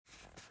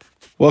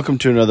Welcome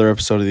to another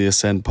episode of the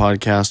Ascend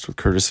Podcast with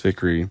Curtis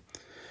Vickery.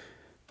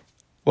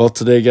 Well,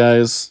 today,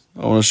 guys,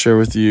 I want to share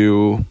with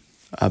you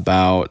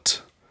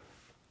about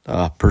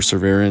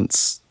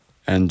perseverance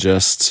and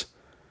just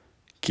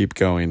keep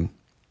going.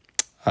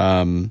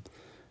 I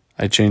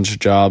changed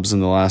jobs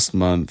in the last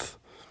month,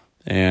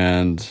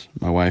 and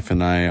my wife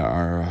and I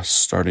are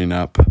starting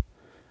up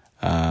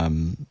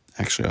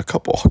actually a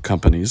couple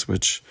companies,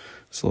 which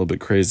is a little bit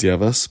crazy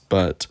of us,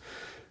 but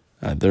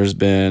there's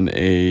been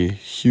a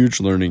huge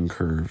learning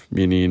curve,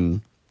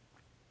 meaning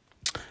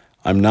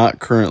I'm not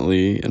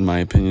currently, in my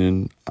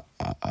opinion,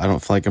 I don't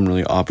feel like I'm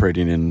really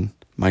operating in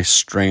my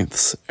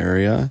strengths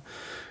area,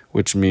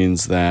 which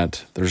means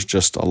that there's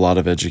just a lot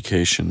of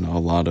education, a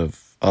lot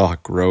of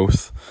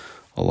growth,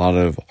 a lot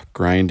of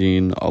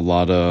grinding, a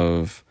lot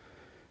of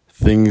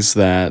things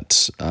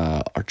that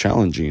are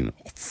challenging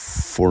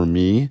for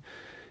me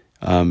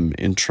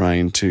in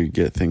trying to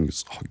get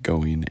things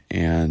going.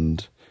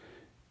 And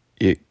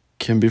it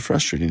can be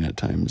frustrating at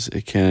times.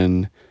 It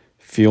can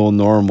feel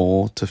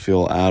normal to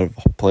feel out of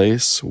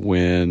place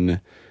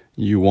when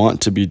you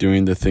want to be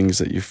doing the things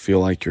that you feel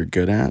like you're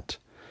good at,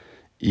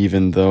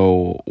 even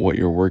though what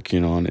you're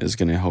working on is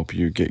going to help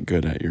you get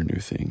good at your new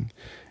thing.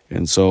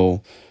 And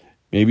so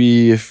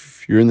maybe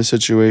if you're in the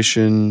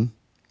situation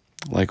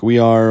like we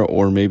are,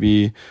 or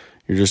maybe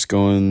you're just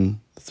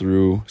going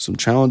through some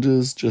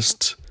challenges,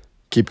 just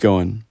keep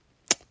going.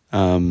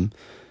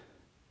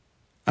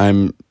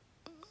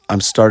 I'm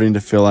starting to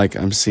feel like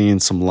I'm seeing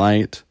some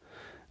light.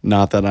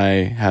 Not that I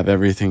have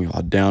everything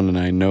all down and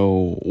I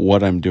know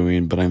what I'm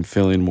doing, but I'm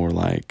feeling more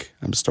like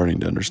I'm starting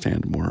to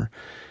understand more.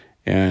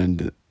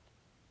 And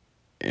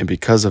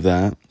because of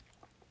that,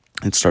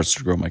 it starts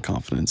to grow my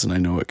confidence, and I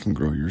know it can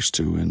grow yours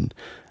too. And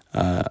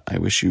I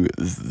wish you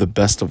the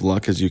best of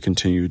luck as you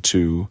continue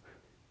to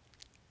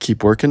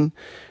keep working,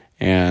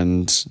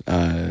 and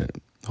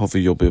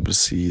hopefully you'll be able to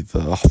see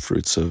the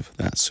fruits of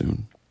that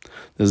soon.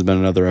 This has been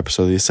another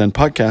episode of the Ascend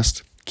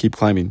Podcast. Keep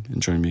climbing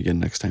and join me again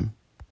next time.